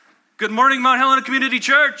Good morning, Mount Helena Community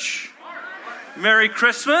Church. Merry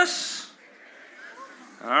Christmas.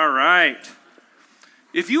 All right.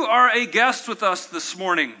 If you are a guest with us this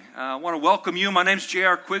morning, I want to welcome you. My name's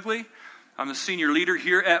J.R. Quigley. I'm the senior leader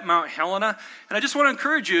here at Mount Helena. And I just want to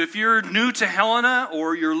encourage you, if you're new to Helena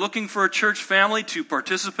or you're looking for a church family to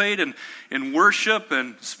participate in worship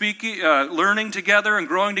and speaking, learning together and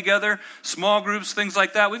growing together, small groups, things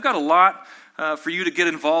like that, we've got a lot for you to get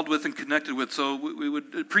involved with and connected with. So we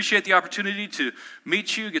would appreciate the opportunity to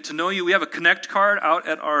meet you, get to know you. We have a Connect card out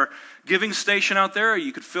at our giving station out there.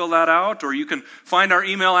 You could fill that out, or you can find our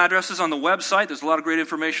email addresses on the website. There's a lot of great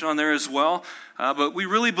information on there as well. But we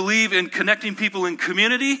really believe in connecting people in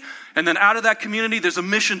community, and then out of that community, there's a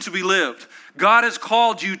mission to be lived. God has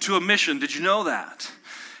called you to a mission. Did you know that?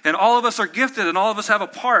 And all of us are gifted, and all of us have a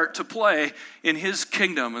part to play in His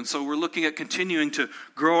kingdom. And so we're looking at continuing to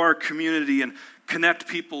grow our community and connect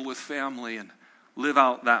people with family and live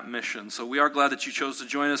out that mission. So we are glad that you chose to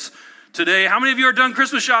join us today. How many of you are done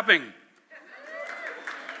Christmas shopping?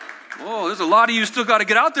 Oh, there's a lot of you still got to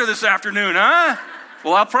get out there this afternoon, huh?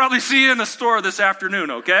 Well, I'll probably see you in the store this afternoon,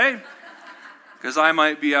 okay? Because I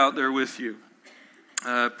might be out there with you.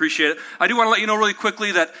 Appreciate it. I do want to let you know really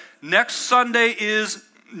quickly that next Sunday is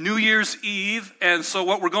New Year's Eve, and so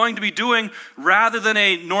what we're going to be doing, rather than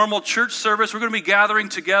a normal church service, we're going to be gathering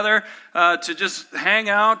together to just hang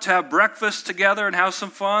out, to have breakfast together and have some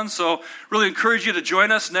fun. So really encourage you to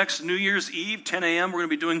join us next New Year's Eve, 10 a.m. We're going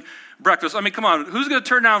to be doing breakfast. I mean, come on, who's going to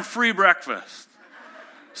turn down free breakfast?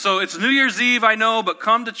 So it's New Year's Eve, I know, but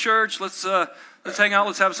come to church. Let's hang out.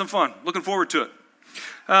 Let's have some fun. Looking forward to it.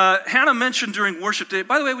 Hannah mentioned during worship day.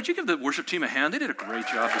 By the way, would you give the worship team a hand? They did a great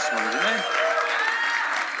job this morning, didn't they?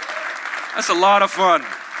 That's a lot of fun.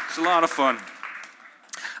 It's a lot of fun.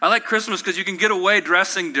 I like Christmas because you can get away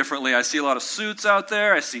dressing differently. I see a lot of suits out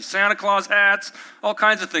there. I see Santa Claus hats, all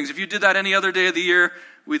kinds of things. If you did that any other day of the year,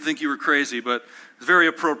 we'd think you were crazy, but it's very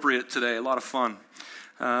appropriate today. A lot of fun.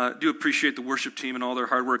 Do appreciate the worship team and all their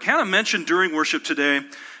hard work. Hannah mentioned during worship today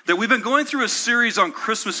that we've been going through a series on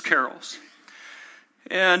Christmas carols.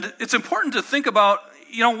 And it's important to think about,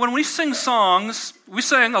 when we sing songs, we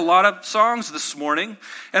sang a lot of songs this morning,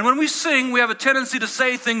 and when we sing, we have a tendency to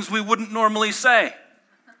say things we wouldn't normally say.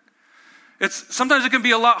 Sometimes it can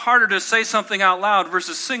be a lot harder to say something out loud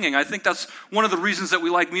versus singing. I think that's one of the reasons that we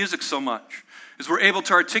like music so much, is we're able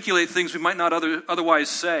to articulate things we might not otherwise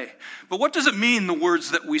say. But what does it mean, the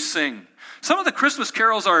words that we sing? Some of the Christmas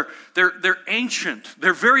carols they're ancient.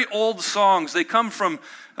 They're very old songs. They come from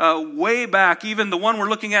way back. Even the one we're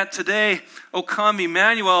looking at today, O Come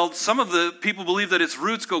Emmanuel, some of the people believe that its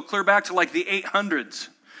roots go clear back to like the 800s.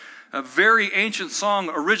 A very ancient song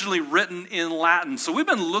originally written in Latin. So we've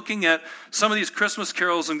been looking at some of these Christmas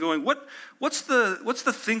carols and going, what's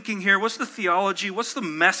the thinking here? What's the theology? What's the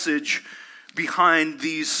message behind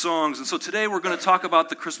these songs? And so today we're going to talk about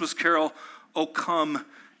the Christmas carol, O Come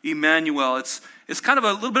Emmanuel. It's kind of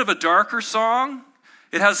a little bit of a darker song.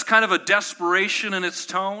 It has kind of a desperation in its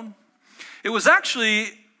tone. It was actually,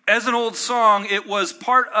 as an old song, it was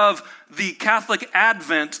part of the Catholic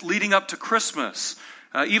Advent leading up to Christmas.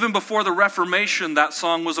 Even before the Reformation, that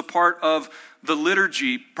song was a part of the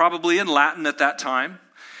liturgy, probably in Latin at that time.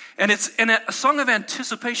 And it's a song of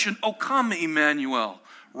anticipation. O come, Emmanuel,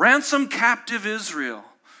 ransom captive Israel.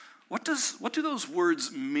 What do those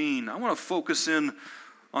words mean? I want to focus in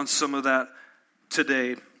on some of that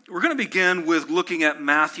today. We're going to begin with looking at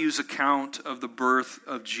Matthew's account of the birth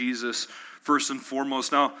of Jesus first and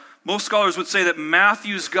foremost. Now, most scholars would say that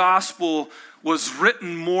Matthew's gospel was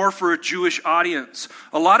written more for a Jewish audience.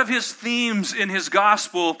 A lot of his themes in his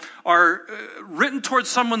gospel are written towards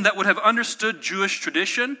someone that would have understood Jewish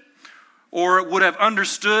tradition or would have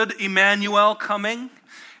understood Emmanuel coming.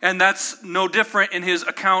 And that's no different in his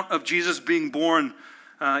account of Jesus being born.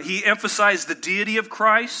 He emphasized the deity of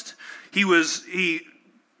Christ. He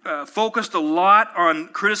focused a lot on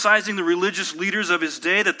criticizing the religious leaders of his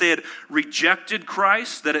day, that they had rejected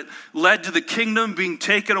Christ, that it led to the kingdom being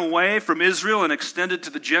taken away from Israel and extended to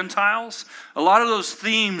the Gentiles. A lot of those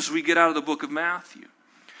themes we get out of the book of Matthew.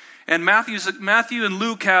 And Matthew and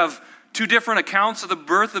Luke have two different accounts of the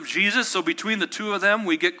birth of Jesus, so between the two of them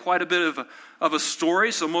we get quite a bit of a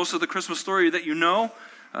story. So most of the Christmas story that you know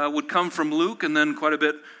would come from Luke, and then quite a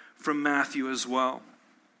bit from Matthew as well.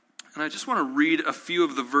 And I just want to read a few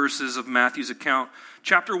of the verses of Matthew's account.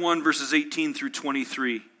 Chapter 1, verses 18 through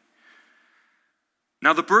 23.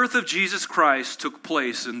 Now the birth of Jesus Christ took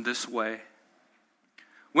place in this way.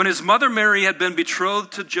 When his mother Mary had been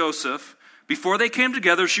betrothed to Joseph, before they came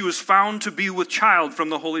together, she was found to be with child from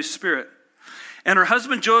the Holy Spirit. And her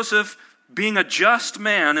husband Joseph, being a just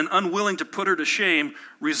man and unwilling to put her to shame,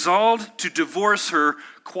 resolved to divorce her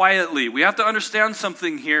quietly. We have to understand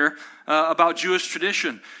something here about Jewish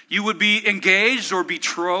tradition. You would be engaged or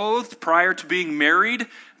betrothed prior to being married,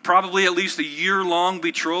 probably at least a year-long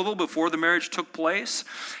betrothal before the marriage took place.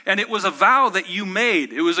 And it was a vow that you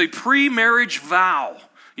made. It was a pre-marriage vow.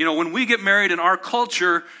 You know, when we get married in our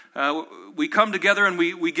culture, we come together and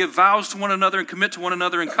we give vows to one another and commit to one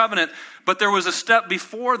another in covenant. But there was a step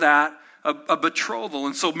before that, a betrothal.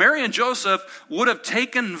 And so Mary and Joseph would have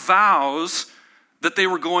taken vows that they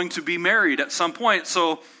were going to be married at some point.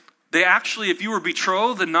 So they actually, if you were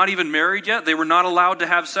betrothed and not even married yet, they were not allowed to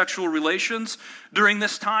have sexual relations during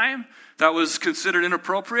this time. That was considered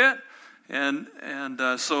inappropriate. And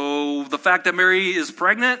so the fact that Mary is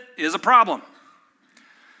pregnant is a problem.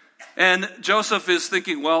 And Joseph is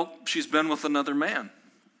thinking, well, she's been with another man,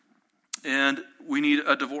 and we need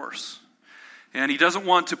a divorce. And he doesn't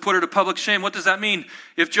want to put her to public shame. What does that mean?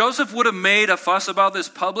 If Joseph would have made a fuss about this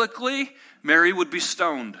publicly, Mary would be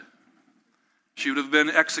stoned. She would have been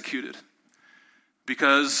executed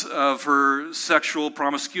because of her sexual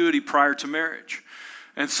promiscuity prior to marriage.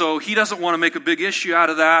 And so he doesn't want to make a big issue out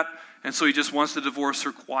of that, and so he just wants to divorce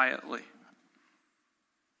her quietly.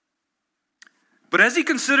 But as he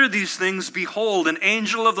considered these things, behold, an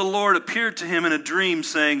angel of the Lord appeared to him in a dream,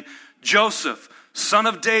 saying, Joseph, son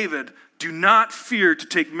of David, do not fear to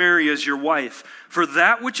take Mary as your wife, for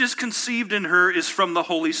that which is conceived in her is from the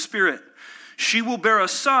Holy Spirit. She will bear a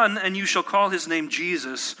son, and you shall call his name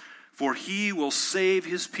Jesus, for he will save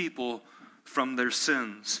his people from their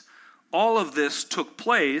sins. All of this took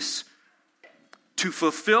place to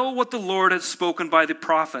fulfill what the Lord had spoken by the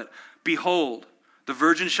prophet. Behold, the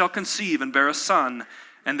virgin shall conceive and bear a son,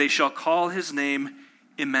 and they shall call his name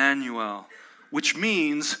Emmanuel, which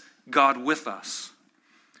means God with us.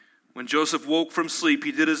 When Joseph woke from sleep,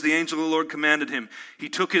 he did as the angel of the Lord commanded him. He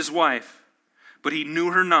took his wife, but he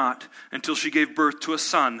knew her not until she gave birth to a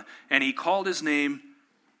son, and he called his name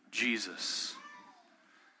Jesus.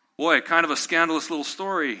 Boy, kind of a scandalous little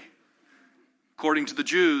story, according to the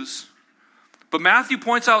Jews. But Matthew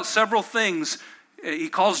points out several things. He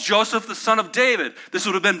calls Joseph the son of David. This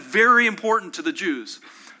would have been very important to the Jews.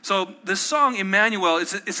 So this song, Emmanuel,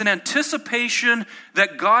 it's an anticipation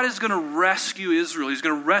that God is going to rescue Israel. He's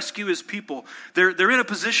going to rescue his people. They're in a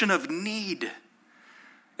position of need.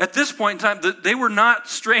 At this point in time, they were not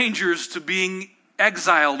strangers to being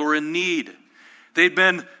exiled or in need. They'd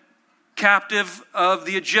been captive of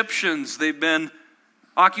the Egyptians. They'd been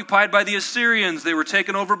occupied by the Assyrians. They were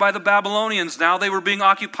taken over by the Babylonians. Now they were being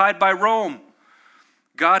occupied by Rome.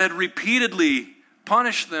 God had repeatedly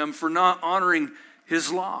punished them for not honoring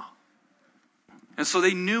his law. And so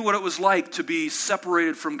they knew what it was like to be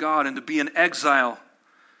separated from God and to be in exile.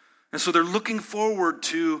 And so they're looking forward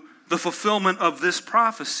to the fulfillment of this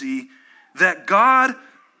prophecy that God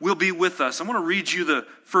will be with us. I want to read you the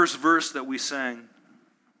first verse that we sang.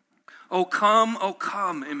 O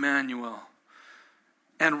come, Emmanuel,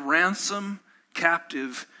 and ransom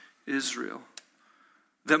captive Israel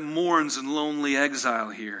that mourns in lonely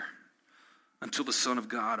exile here until the Son of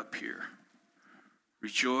God appear.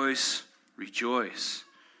 Rejoice, rejoice.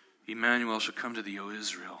 Emmanuel shall come to thee, O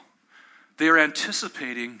Israel. They are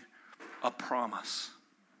anticipating a promise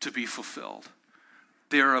to be fulfilled.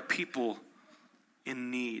 They are a people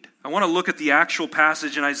in need. I want to look at the actual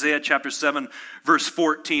passage in Isaiah chapter 7, verse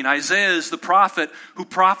 14. Isaiah is the prophet who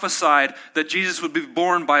prophesied that Jesus would be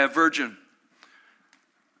born by a virgin.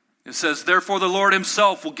 It says, therefore the Lord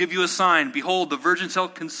himself will give you a sign. Behold, the virgin shall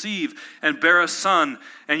conceive and bear a son,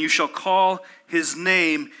 and you shall call his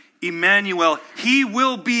name Emmanuel. He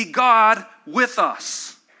will be God with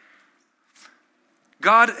us.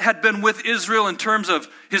 God had been with Israel in terms of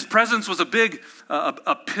his presence was a big,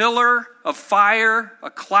 a pillar of fire, a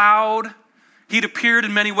cloud. He'd appeared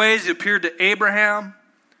in many ways. He appeared to Abraham.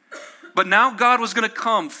 But now God was going to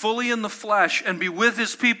come fully in the flesh and be with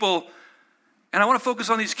his people. And I want to focus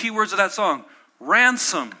on these key words of that song.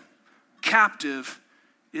 Ransom, captive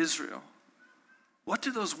Israel. What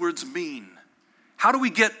do those words mean? How do we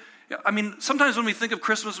get... sometimes when we think of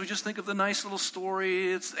Christmas, we just think of the nice little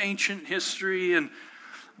story. It's ancient history.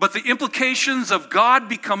 But the implications of God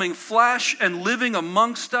becoming flesh and living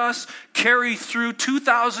amongst us carry through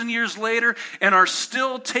 2,000 years later and are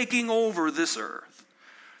still taking over this earth.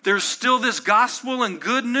 There's still this gospel and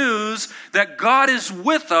good news that God is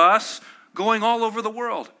with us going all over the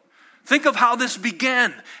world. Think of how this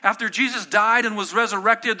began. After Jesus died and was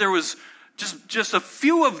resurrected, there was just a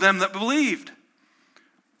few of them that believed.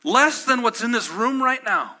 Less than what's in this room right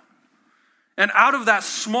now. And out of that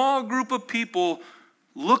small group of people,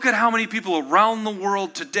 Look at how many people around the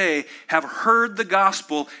world today have heard the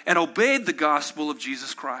gospel and obeyed the gospel of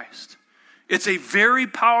Jesus Christ. It's a very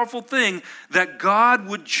powerful thing that God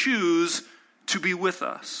would choose to be with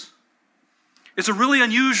us. It's a really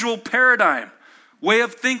unusual paradigm, way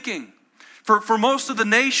of thinking. For most of the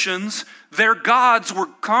nations, their gods were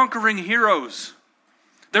conquering heroes.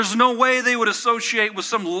 There's no way they would associate with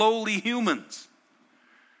some lowly humans.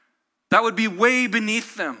 That would be way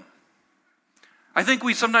beneath them. I think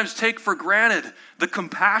we sometimes take for granted the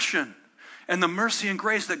compassion and the mercy and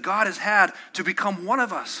grace that God has had to become one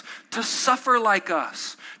of us, to suffer like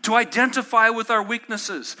us, to identify with our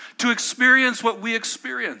weaknesses, to experience what we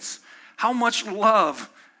experience. How much love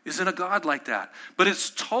is in a God like that? But it's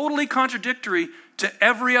totally contradictory to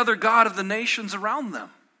every other God of the nations around them.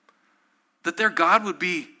 That their God would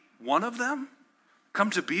be one of them, come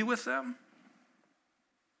to be with them.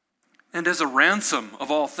 And as a ransom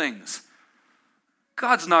of all things,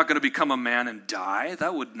 God's not going to become a man and die.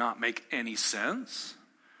 That would not make any sense.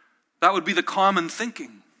 That would be the common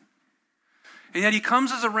thinking. And yet he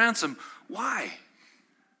comes as a ransom. Why?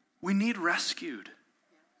 We need rescued.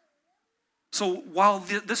 So while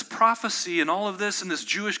this prophecy and all of this in this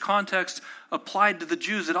Jewish context applied to the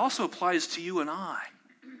Jews, it also applies to you and I.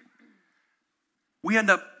 We end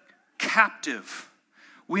up captive.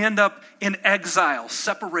 We end up in exile,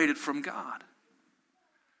 separated from God.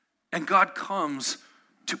 And God comes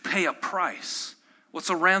to pay a price. What's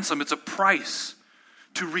a ransom? It's a price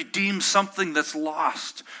to redeem something that's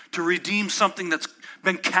lost, to redeem something that's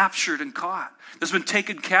been captured and caught, that's been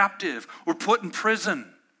taken captive or put in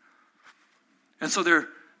prison. And so they're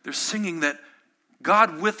singing that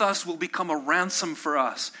God with us will become a ransom for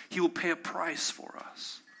us. He will pay a price for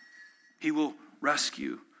us. He will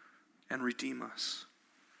rescue and redeem us.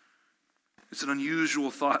 It's an unusual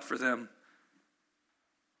thought for them.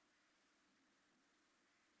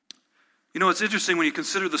 You know, it's interesting when you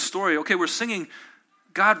consider the story. Okay, we're singing,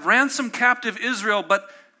 God ransomed captive Israel, but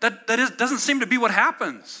that doesn't seem to be what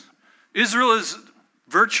happens. Israel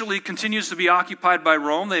virtually continues to be occupied by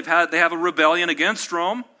Rome. They have a rebellion against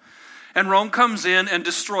Rome, and Rome comes in and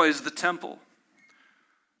destroys the temple.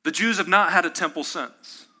 The Jews have not had a temple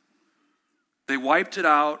since. They wiped it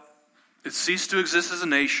out. It ceased to exist as a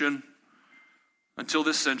nation until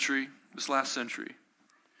this last century.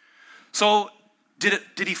 So, did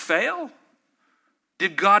he fail?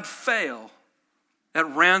 Did God fail at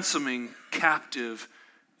ransoming captive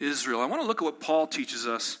Israel? I want to look at what Paul teaches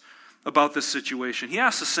us about this situation. He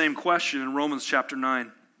asks the same question in Romans chapter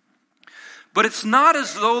 9. But it's not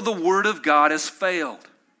as though the word of God has failed.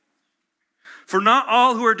 For not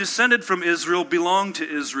all who are descended from Israel belong to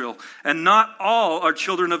Israel, and not all are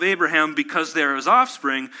children of Abraham because they are his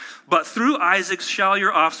offspring, but through Isaac shall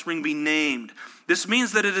your offspring be named. This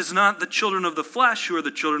means that it is not the children of the flesh who are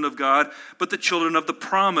the children of God, but the children of the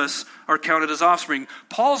promise are counted as offspring.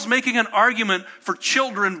 Paul's making an argument for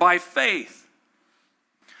children by faith.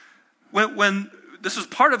 When this was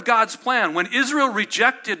part of God's plan, when Israel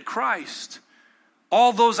rejected Christ,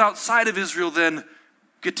 all those outside of Israel then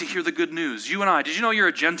get to hear the good news. You and I, did you know you're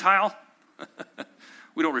a Gentile?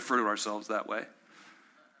 We don't refer to ourselves that way.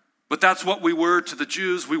 But that's what we were to the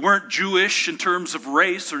Jews. We weren't Jewish in terms of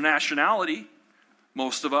race or nationality,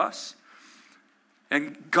 most of us.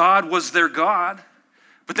 And God was their God.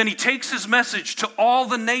 But then he takes his message to all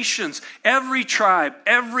the nations, every tribe,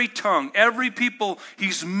 every tongue, every people.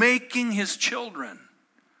 He's making his children.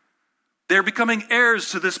 They're becoming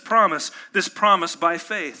heirs to this promise by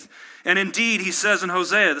faith. And indeed, he says in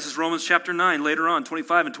Hosea, this is Romans chapter 9, later on,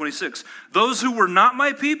 25 and 26, those who were not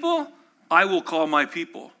my people, I will call my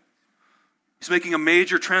people. He's making a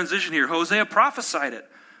major transition here. Hosea prophesied it,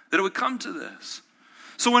 that it would come to this.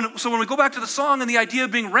 So when we go back to the song and the idea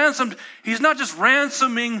of being ransomed, he's not just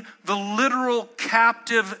ransoming the literal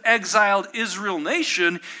captive, exiled Israel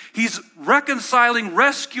nation. He's reconciling,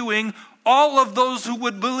 rescuing all of those who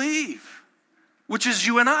would believe, which is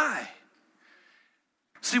you and I.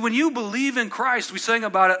 See, when you believe in Christ, we sang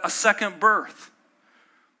about it, a second birth.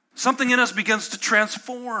 Something in us begins to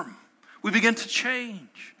transform. We begin to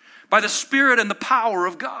change by the Spirit and the power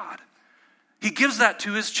of God. He gives that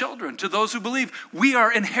to his children, to those who believe. We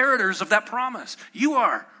are inheritors of that promise. You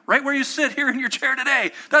are, right where you sit here in your chair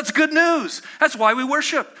today. That's good news. That's why we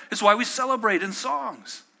worship. It's why we celebrate in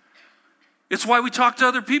songs. It's why we talk to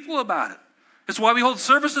other people about it. It's why we hold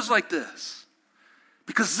services like this.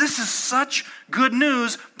 Because this is such good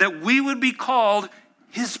news that we would be called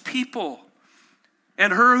his people.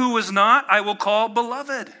 And her who was not, I will call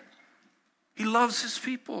beloved. He loves his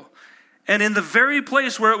people. And in the very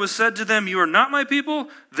place where it was said to them, you are not my people,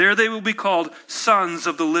 there they will be called sons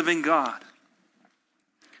of the living God.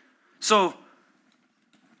 So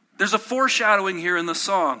there's a foreshadowing here in the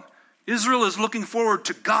song. Israel is looking forward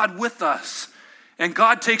to God with us, and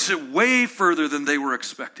God takes it way further than they were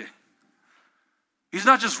expecting. He's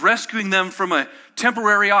not just rescuing them from a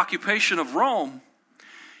temporary occupation of Rome.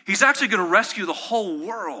 He's actually going to rescue the whole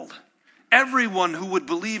world. Everyone who would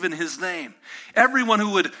believe in his name. Everyone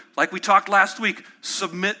who would, like we talked last week,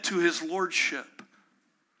 submit to his lordship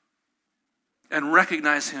and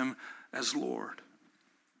recognize him as Lord.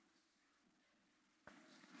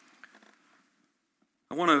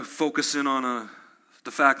 I want to focus in on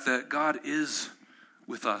the fact that God is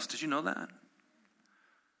with us. Did you know that?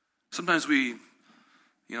 Sometimes it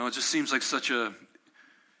just seems like such a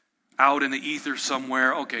out in the ether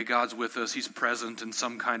somewhere. Okay, God's with us. He's present in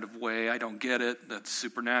some kind of way. I don't get it. That's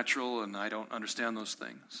supernatural, and I don't understand those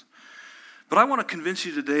things. But I want to convince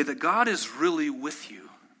you today that God is really with you.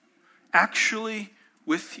 Actually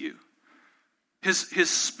with you. His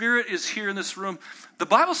Spirit is here in this room. The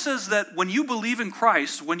Bible says that when you believe in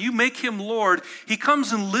Christ, when you make him Lord, he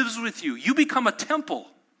comes and lives with you. You become a temple.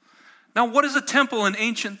 Now, what is a temple in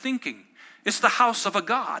ancient thinking? It's the house of a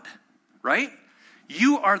god, right?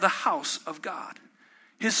 You are the house of God.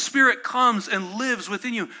 His Spirit comes and lives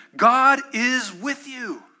within you. God is with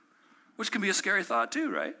you, which can be a scary thought too,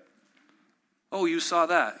 right? Oh, you saw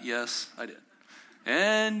that? Yes, I did.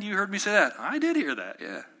 And you heard me say that? I did hear that,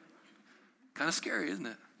 yeah. Kind of scary, isn't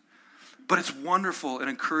it? But it's wonderful and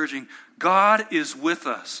encouraging. God is with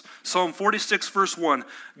us. Psalm 46, verse 1.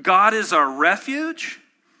 God is our refuge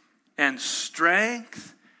and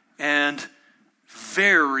strength and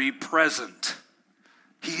very present.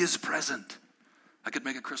 He is present. I could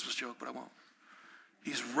make a Christmas joke, but I won't.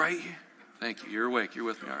 He's right here. Thank you. You're awake. You're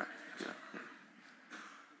with me. All right. Yeah.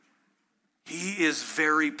 He is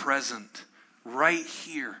very present. Right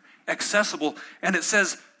here. Accessible. And it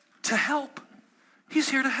says to help. He's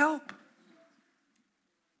here to help.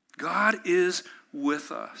 God is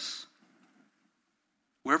with us.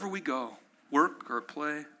 Wherever we go, work or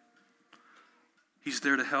play, he's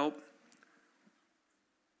there to help.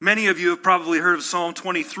 Many of you have probably heard of Psalm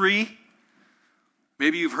 23.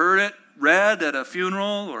 Maybe you've heard it read at a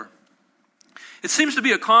funeral, or it seems to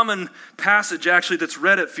be a common passage actually that's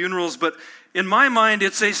read at funerals, but in my mind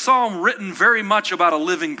it's a psalm written very much about a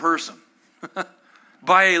living person.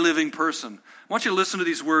 By a living person. I want you to listen to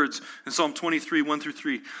these words in Psalm 23, 1 through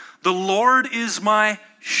 3. The Lord is my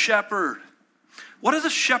shepherd. What does a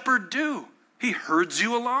shepherd do? He herds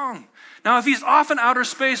you along. Now, if he's off in outer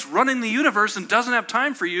space running the universe and doesn't have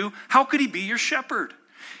time for you, how could he be your shepherd?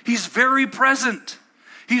 He's very present.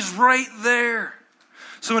 He's right there.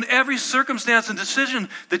 So in every circumstance and decision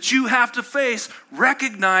that you have to face,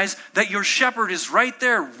 recognize that your shepherd is right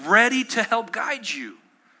there, ready to help guide you.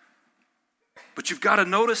 But you've got to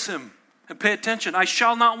notice him and pay attention. I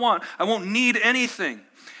shall not want. I won't need anything.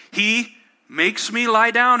 He makes me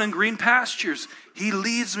lie down in green pastures. He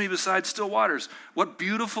leads me beside still waters. What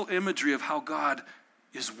beautiful imagery of how God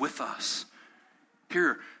is with us.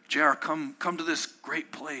 Here, JR, come to this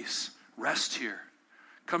great place. Rest here.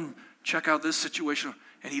 Come check out this situation.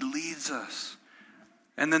 And he leads us.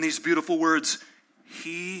 And then these beautiful words,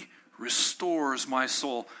 he restores my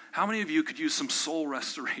soul. How many of you could use some soul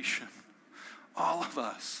restoration? All of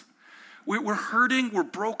us. We're hurting. We're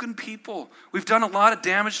broken people. We've done a lot of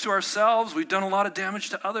damage to ourselves. We've done a lot of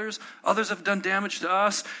damage to others. Others have done damage to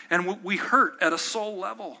us. And we hurt at a soul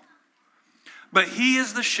level. But he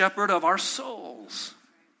is the shepherd of our souls.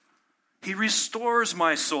 He restores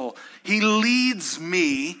my soul. He leads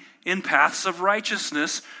me in paths of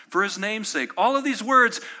righteousness for his name's sake. All of these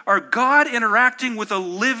words are God interacting with a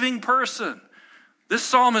living person. This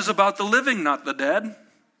psalm is about the living, not the dead.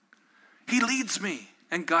 He leads me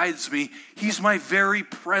and guides me. He's my very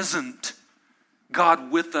present God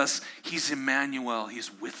with us. He's Emmanuel.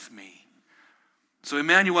 He's with me. So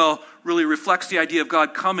Emmanuel really reflects the idea of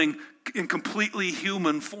God coming in completely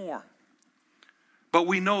human form. But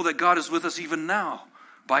we know that God is with us even now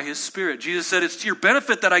by his Spirit. Jesus said, it's to your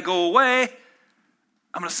benefit that I go away.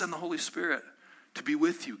 I'm going to send the Holy Spirit to be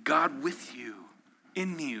with you. God with you,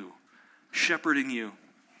 in you, shepherding you.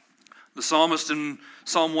 The psalmist in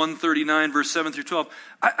Psalm 139, verse 7 through 12.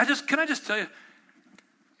 Can I just tell you,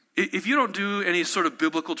 if you don't do any sort of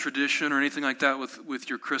biblical tradition or anything like that with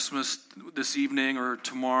your Christmas this evening or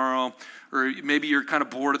tomorrow, or maybe you're kind of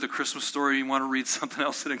bored of the Christmas story, you want to read something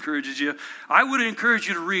else that encourages you, I would encourage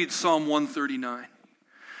you to read Psalm 139.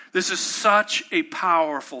 This is such a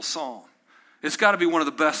powerful psalm. It's got to be one of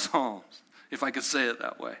the best psalms, if I could say it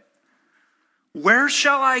that way. Where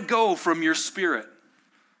shall I go from your Spirit?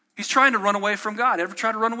 He's trying to run away from God. Ever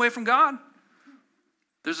try to run away from God?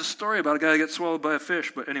 There's a story about a guy that gets swallowed by a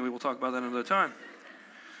fish, but anyway, we'll talk about that another time.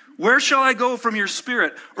 Where shall I go from your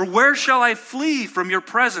spirit? Or where shall I flee from your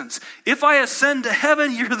presence? If I ascend to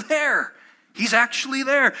heaven, you're there. He's actually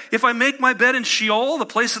there. If I make my bed in Sheol, the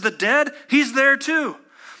place of the dead, he's there too.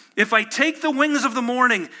 If I take the wings of the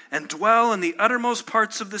morning and dwell in the uttermost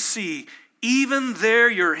parts of the sea, even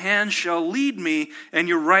there your hand shall lead me, and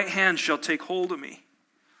your right hand shall take hold of me.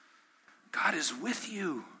 God is with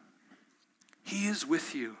you. He is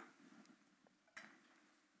with you.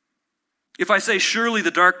 If I say, surely the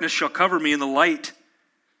darkness shall cover me, and the light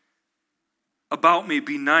about me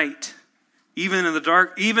be night, even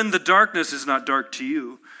the darkness is not dark to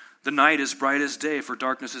you. The night is bright as day, for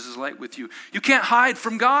darkness is as light with you. You can't hide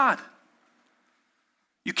from God.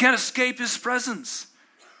 You can't escape his presence.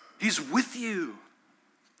 He's with you.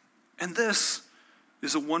 And this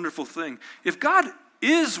is a wonderful thing. If God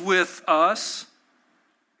is with us,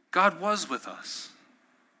 God was with us.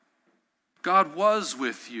 God was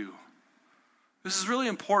with you. This is really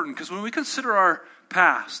important because when we consider our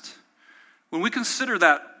past, when we consider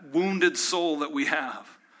that wounded soul that we have,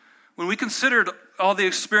 when we considered all the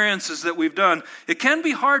experiences that we've done, it can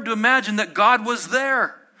be hard to imagine that God was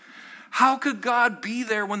there. How could God be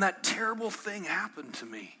there when that terrible thing happened to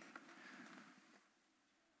me?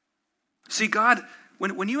 See, God,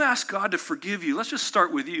 when you ask God to forgive you, let's just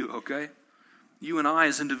start with you, okay? You and I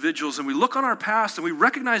as individuals, and we look on our past and we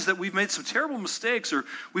recognize that we've made some terrible mistakes or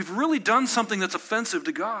we've really done something that's offensive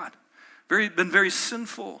to God, been very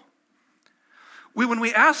sinful. When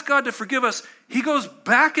we ask God to forgive us, he goes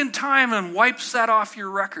back in time and wipes that off your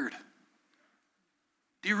record.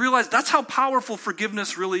 Do you realize that's how powerful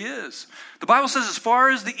forgiveness really is? The Bible says as far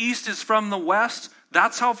as the east is from the west,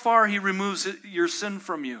 that's how far he removes your sin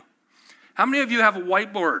from you. How many of you have a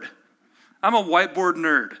whiteboard? I'm a whiteboard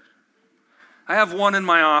nerd. I have one in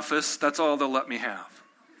my office. That's all they'll let me have.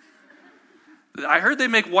 I heard they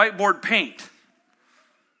make whiteboard paint.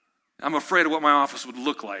 I'm afraid of what my office would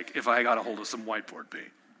look like if I got a hold of some whiteboard paint.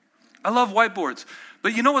 I love whiteboards.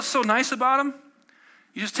 But you know what's so nice about them?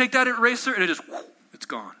 You just take that eraser and it's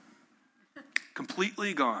gone.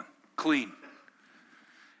 Completely gone. Clean.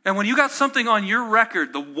 And when you got something on your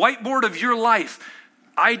record, the whiteboard of your life,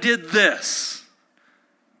 I did this.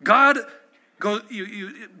 God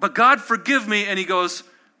forgive me. And he goes,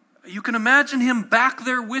 you can imagine him back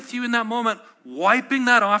there with you in that moment, wiping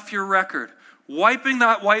that off your record, wiping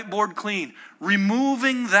that whiteboard clean,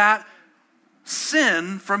 removing that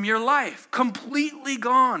sin from your life, completely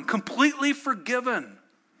gone, completely forgiven.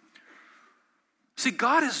 See,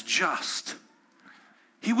 God is just.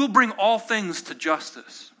 He will bring all things to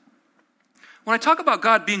justice. When I talk about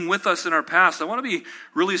God being with us in our past, I want to be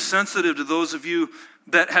really sensitive to those of you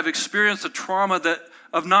that have experienced a trauma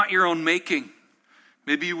of not your own making.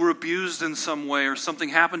 Maybe you were abused in some way or something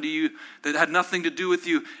happened to you that had nothing to do with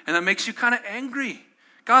you, and that makes you kind of angry.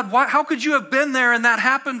 God, how could you have been there and that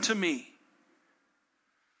happened to me?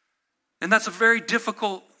 And that's a very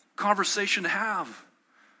difficult conversation to have,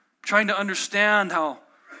 trying to understand how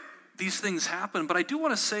these things happen. But I do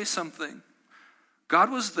want to say something.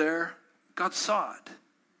 God was there. God saw it.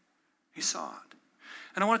 He saw it.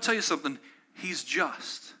 And I want to tell you something. He's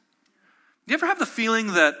just. Do you ever have the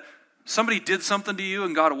feeling that somebody did something to you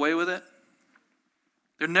and got away with it?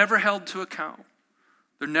 They're never held to account.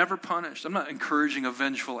 They're never punished. I'm not encouraging a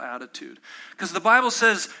vengeful attitude. Because the Bible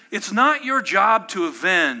says it's not your job to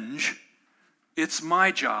avenge. It's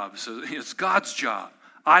my job. So it's God's job.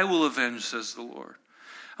 I will avenge, says the Lord.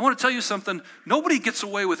 I want to tell you something. Nobody gets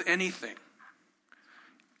away with anything.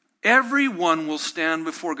 Everyone will stand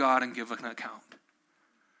before God and give an account.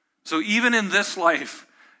 So even in this life,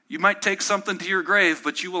 you might take something to your grave,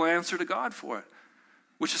 but you will answer to God for it,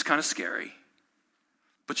 which is kind of scary.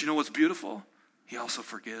 But you know what's beautiful? He also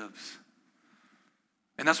forgives.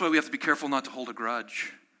 And that's why we have to be careful not to hold a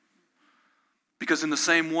grudge. Because in the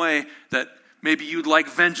same way that maybe you'd like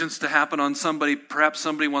vengeance to happen on somebody, perhaps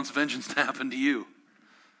somebody wants vengeance to happen to you.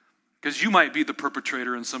 Because you might be the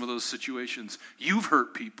perpetrator in some of those situations. You've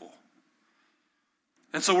hurt people.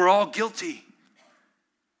 And so we're all guilty.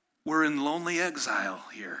 We're in lonely exile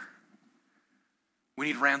here. We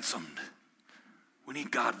need ransomed. We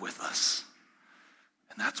need God with us.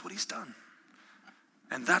 And that's what he's done.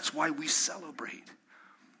 And that's why we celebrate.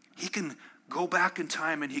 He can go back in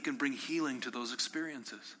time and he can bring healing to those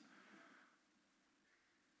experiences.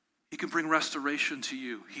 He can bring restoration to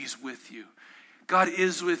you. He's with you. God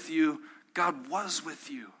is with you. God was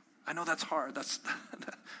with you. I know that's hard.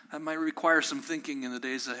 That might require some thinking in the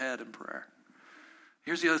days ahead in prayer.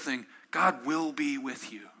 Here's the other thing. God will be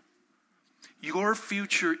with you. Your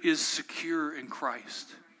future is secure in Christ.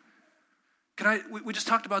 We just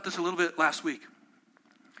talked about this a little bit last week.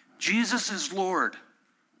 Jesus is Lord.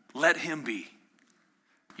 Let him be.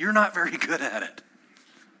 You're not very good at it.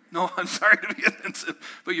 No, I'm sorry to be offensive,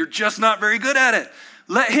 but you're just not very good at it.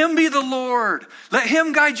 Let him be the Lord. Let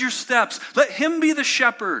him guide your steps. Let him be the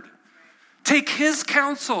shepherd. Take his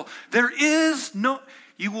counsel.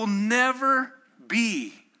 You will never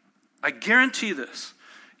be, I guarantee this,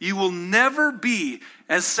 you will never be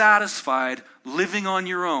as satisfied living on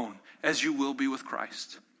your own as you will be with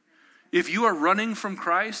Christ. If you are running from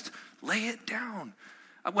Christ, lay it down.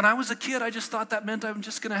 When I was a kid, I just thought that meant I'm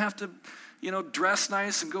just going to have to, dress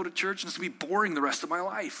nice and go to church and it's going to be boring the rest of my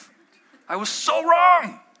life. I was so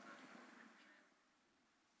wrong.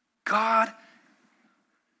 God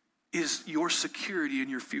is your security in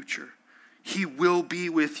your future. He will be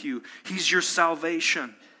with you. He's your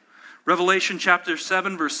salvation. Revelation chapter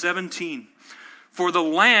 7, verse 17. For the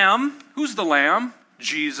Lamb, who's the Lamb?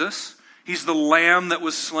 Jesus. He's the Lamb that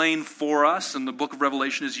was slain for us, and the book of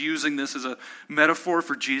Revelation is using this as a metaphor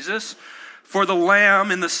for Jesus. For the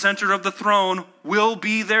Lamb in the center of the throne will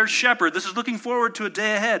be their shepherd. This is looking forward to a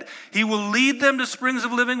day ahead. He will lead them to springs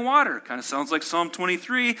of living water. Kind of sounds like Psalm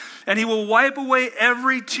 23. And he will wipe away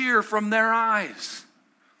every tear from their eyes.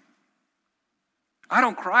 I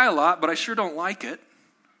don't cry a lot, but I sure don't like it.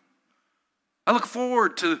 I look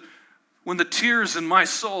forward to when the tears in my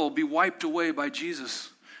soul be wiped away by Jesus.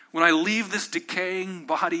 When I leave this decaying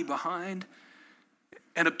body behind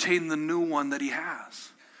and obtain the new one that he has.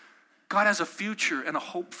 God has a future and a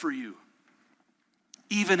hope for you.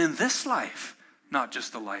 Even in this life, not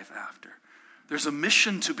just the life after. There's a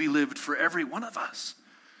mission to be lived for every one of us.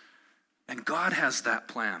 And God has that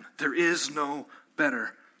plan. There is no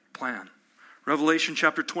better plan. Revelation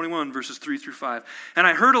chapter 21, verses 3 through 5. And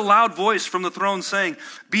I heard a loud voice from the throne saying,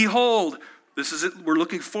 Behold, this is it. We're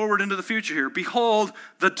looking forward into the future here. Behold,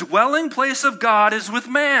 the dwelling place of God is with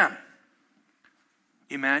man.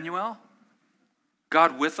 Emmanuel,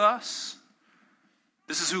 God with us.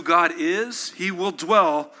 This is who God is. He will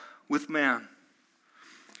dwell with man.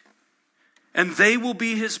 And they will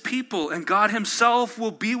be his people, and God himself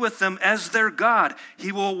will be with them as their God.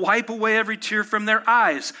 He will wipe away every tear from their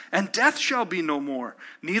eyes, and death shall be no more.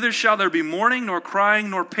 Neither shall there be mourning, nor crying,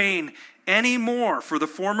 nor pain any more, for the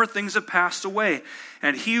former things have passed away.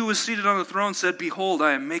 And he who was seated on the throne said, Behold,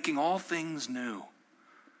 I am making all things new.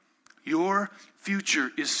 Your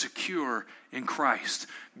future is secure in Christ.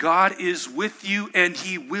 God is with you, and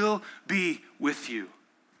he will be with you.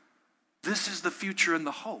 This is the future and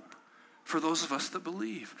the hope for those of us that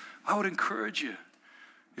believe. I would encourage you,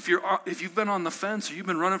 if you've been on the fence, or you've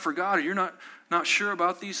been running for God, or you're not sure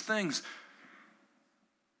about these things,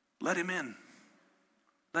 let him in.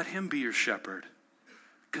 Let him be your shepherd,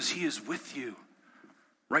 because he is with you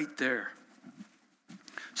right there.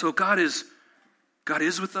 So God is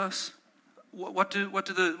with us. What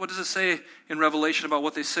does it say in Revelation about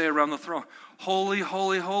what they say around the throne? Holy,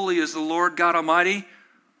 holy, holy is the Lord God Almighty,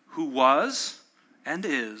 who was and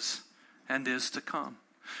is to come.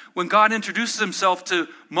 When God introduces himself to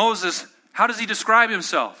Moses, how does he describe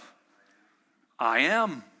himself? I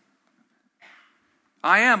am.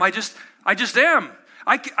 I am. I just am.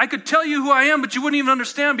 I could tell you who I am, but you wouldn't even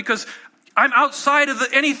understand because I'm outside of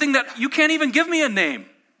anything that you can't even give me a name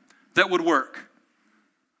that would work.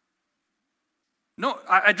 No,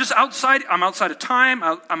 I'm outside of time.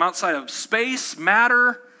 I'm outside of space,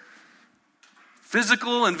 matter,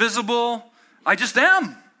 physical, invisible. I just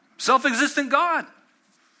am. Self-existent God.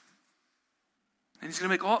 And he's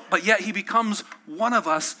going to make but yet he becomes one of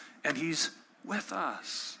us and he's with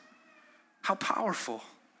us. How powerful.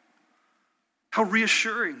 How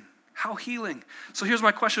reassuring. How healing. So here's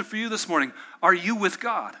my question for you this morning. Are you with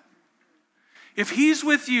God? If he's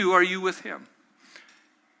with you, are you with him?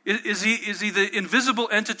 Is he the invisible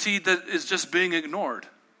entity that is just being ignored?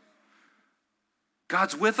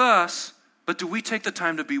 God's with us, but do we take the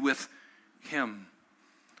time to be with him?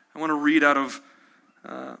 I want to read out of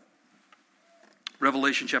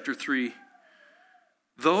Revelation chapter 3.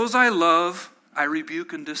 Those I love, I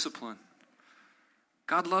rebuke and discipline.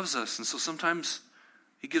 God loves us, and so sometimes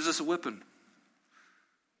he gives us a whipping.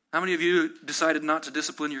 How many of you decided not to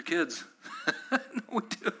discipline your kids? No, we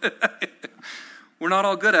do. We're not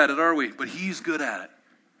all good at it, are we? But he's good at it.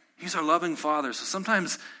 He's our loving Father. So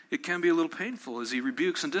sometimes it can be a little painful as he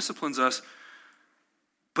rebukes and disciplines us.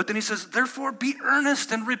 But then he says, therefore be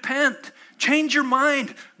earnest and repent. Change your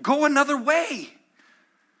mind. Go another way.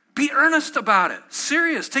 Be earnest about it.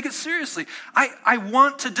 Serious. Take it seriously. I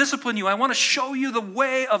want to discipline you. I want to show you the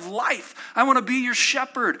way of life. I want to be your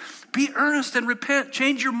shepherd. Be earnest and repent.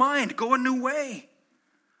 Change your mind. Go a new way.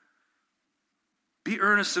 Be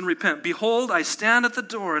earnest and repent. Behold, I stand at the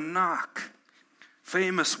door and knock.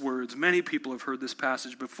 Famous words. Many people have heard this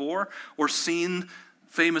passage before or seen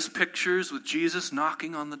famous pictures with Jesus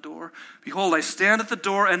knocking on the door. Behold, I stand at the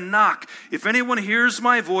door and knock. If anyone hears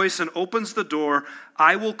my voice and opens the door,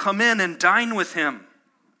 I will come in and dine with him,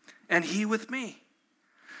 and he with me.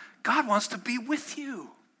 God wants to be with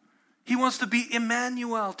you. He wants to be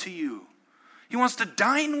Emmanuel to you. He wants to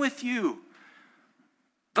dine with you.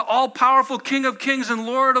 The all-powerful King of Kings and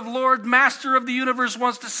Lord of Lords, Master of the universe,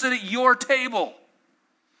 wants to sit at your table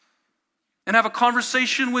and have a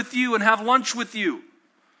conversation with you and have lunch with you.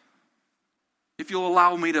 If you'll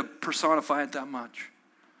allow me to personify it that much.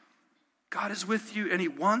 God is with you and he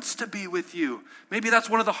wants to be with you. Maybe that's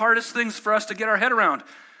one of the hardest things for us to get our head around.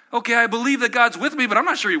 Okay, I believe that God's with me, but I'm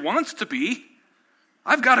not sure he wants to be.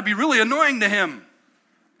 I've got to be really annoying to him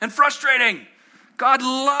and frustrating. God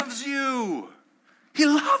loves you. He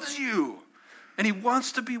loves you, and he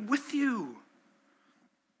wants to be with you.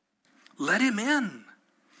 Let him in.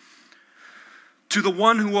 To the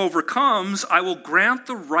one who overcomes, I will grant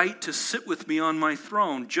the right to sit with me on my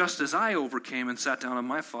throne, just as I overcame and sat down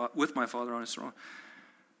with my Father on his throne.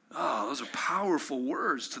 Oh, those are powerful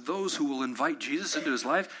words to those who will invite Jesus into his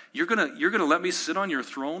life. You're gonna let me sit on your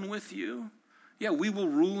throne with you? Yeah, we will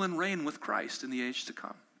rule and reign with Christ in the age to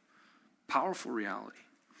come. Powerful reality.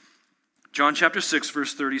 John chapter 6,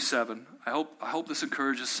 verse 37. I hope this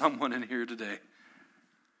encourages someone in here today.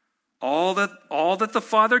 All that the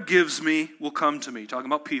Father gives me will come to me. Talking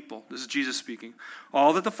about people. This is Jesus speaking.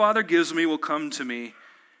 All that the Father gives me will come to me,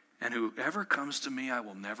 and whoever comes to me I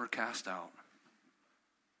will never cast out.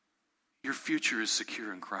 Your future is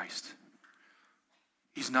secure in Christ.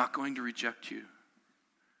 He's not going to reject you.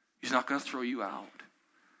 He's not going to throw you out.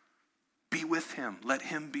 Be with him. Let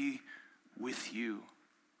him be with you.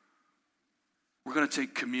 We're going to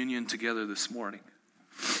take communion together this morning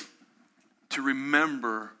to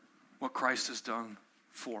remember what Christ has done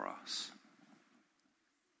for us.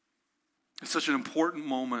 It's such an important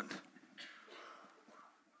moment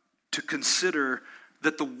to consider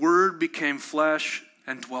that the Word became flesh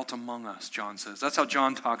and dwelt among us, John says. That's how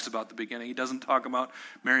John talks about the beginning. He doesn't talk about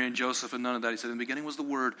Mary and Joseph and none of that. He said, in the beginning was the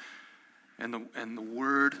Word, and the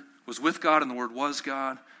Word was with God, and the Word was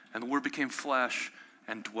God, and the Word became flesh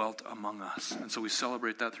and dwelt among us. And so we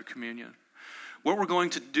celebrate that through communion. What we're going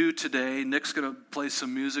to do today, Nick's going to play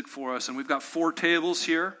some music for us, and we've got 4 tables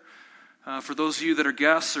here. For those of you that are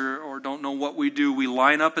guests or don't know what we do, we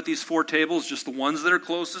line up at these 4 tables, just the ones that are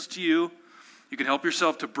closest to you. You can help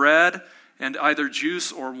yourself to bread and either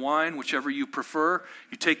juice or wine, whichever you prefer.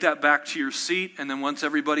 You take that back to your seat, and then once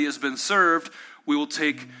everybody has been served, we will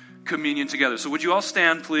take communion together. So would you all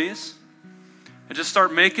stand, please? And just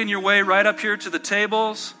start making your way right up here to the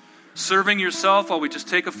tables, serving yourself while we just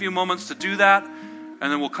take a few moments to do that, and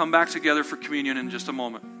then we'll come back together for communion in just a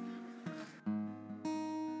moment.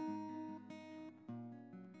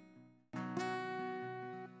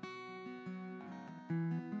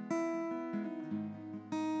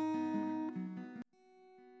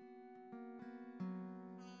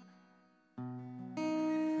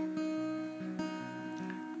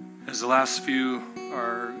 As the last few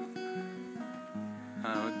are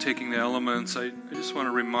taking the elements, I just want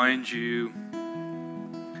to remind you,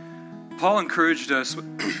 Paul encouraged us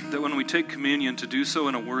that when we take communion to do so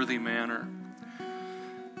in a worthy manner.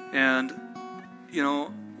 And, you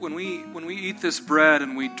know, when we eat this bread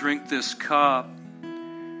and we drink this cup,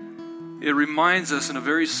 it reminds us in a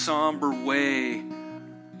very somber way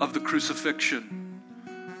of the crucifixion,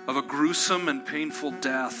 of a gruesome and painful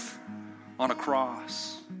death on a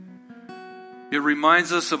cross. It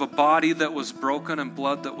reminds us of a body that was broken and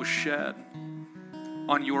blood that was shed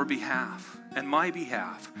on your behalf and my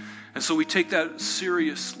behalf. And so we take that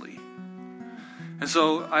seriously. And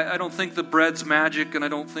so I don't think the bread's magic, and I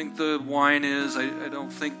don't think the wine is. I don't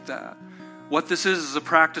think that. What this is a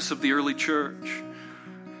practice of the early church.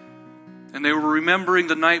 And they were remembering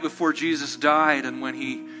the night before Jesus died and when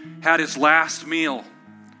he had his last meal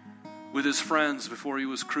with his friends before he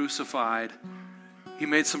was crucified. He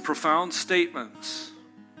made some profound statements.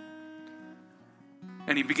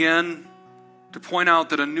 And he began to point out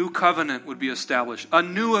that a new covenant would be established. A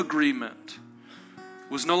new agreement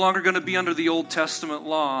was no longer going to be under the Old Testament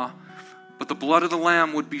law, but the blood of the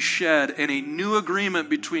Lamb would be shed, and a new agreement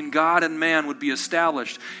between God and man would be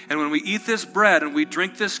established. And when we eat this bread and we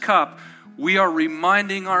drink this cup, we are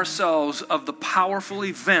reminding ourselves of the powerful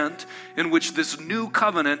event in which this new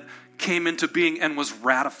covenant came into being and was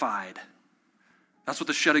ratified. That's what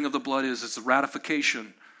the shedding of the blood is. It's the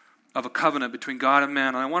ratification of a covenant between God and man.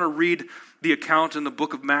 And I want to read the account in the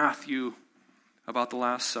book of Matthew about the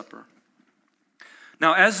Last Supper.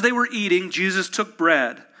 Now, as they were eating, Jesus took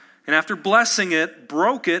bread, and after blessing it,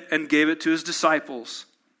 broke it and gave it to his disciples.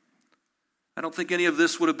 I don't think any of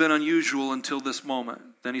this would have been unusual until this moment.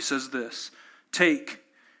 Then he says this, "Take,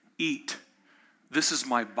 eat, this is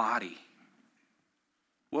my body."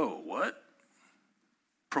 Whoa, what?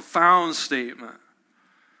 Profound statement.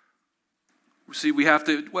 See, we have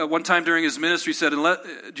to, one time during his ministry,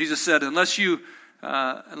 Jesus said, unless you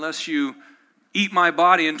eat my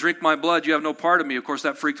body and drink my blood, you have no part of me. Of course,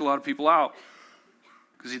 that freaked a lot of people out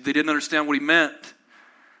because they didn't understand what he meant.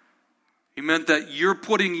 He meant that you're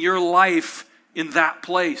putting your life in that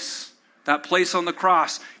place on the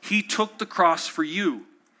cross. He took the cross for you.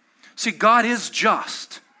 See, God is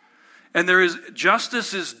just, and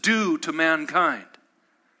justice is due to mankind.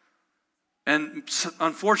 And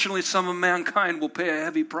unfortunately, some of mankind will pay a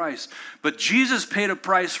heavy price. But Jesus paid a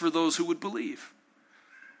price for those who would believe.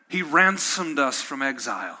 He ransomed us from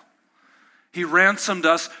exile. He ransomed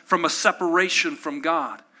us from a separation from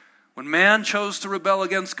God. When man chose to rebel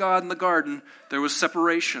against God in the garden, there was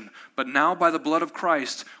separation. But now, by the blood of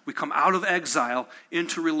Christ, we come out of exile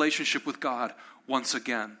into relationship with God once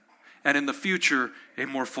again. And in the future, a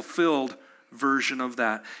more fulfilled version of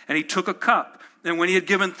that. And he took a cup. And when he had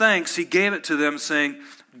given thanks, he gave it to them, saying,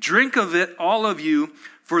 "Drink of it, all of you,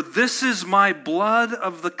 for this is my blood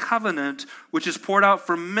of the covenant, which is poured out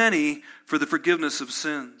for many for the forgiveness of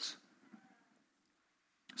sins."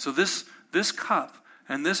 So this cup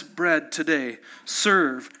and this bread today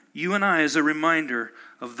serve you and I as a reminder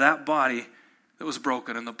of that body that was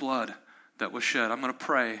broken and the blood that was shed. I'm going to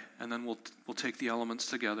pray, and then we'll take the elements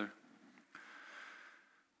together.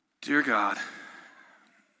 Dear God,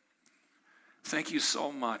 thank you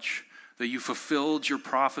so much that you fulfilled your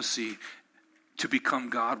prophecy to become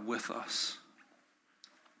God with us.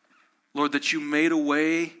 Lord, that you made a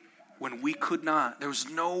way when we could not. There was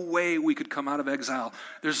no way we could come out of exile.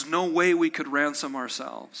 There's no way we could ransom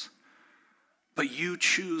ourselves. But you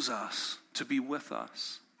choose us to be with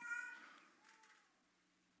us.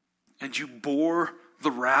 And you bore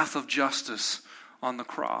the wrath of justice on the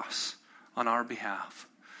cross on our behalf.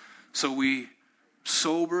 So we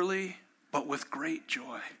soberly, but with great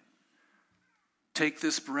joy, take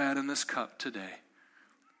this bread and this cup today.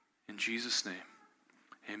 In Jesus' name,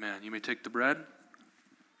 amen. You may take the bread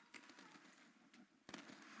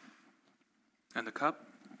and the cup.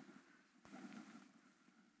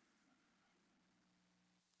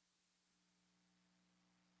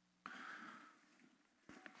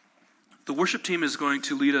 The worship team is going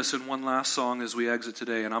to lead us in one last song as we exit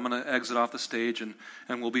today, and I'm going to exit off the stage, and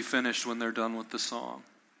we'll be finished when they're done with the song.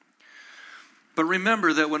 But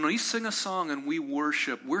remember that when we sing a song and we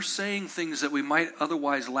worship, we're saying things that we might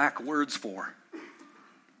otherwise lack words for.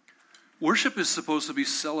 Worship is supposed to be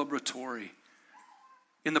celebratory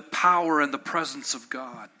in the power and the presence of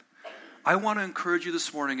God. I want to encourage you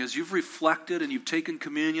this morning, as you've reflected and you've taken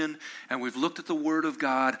communion and we've looked at the Word of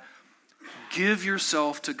God, give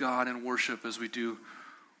yourself to God in worship as we do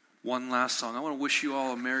one last song. I want to wish you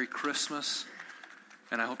all a Merry Christmas,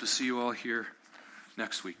 and I hope to see you all here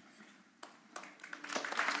next week.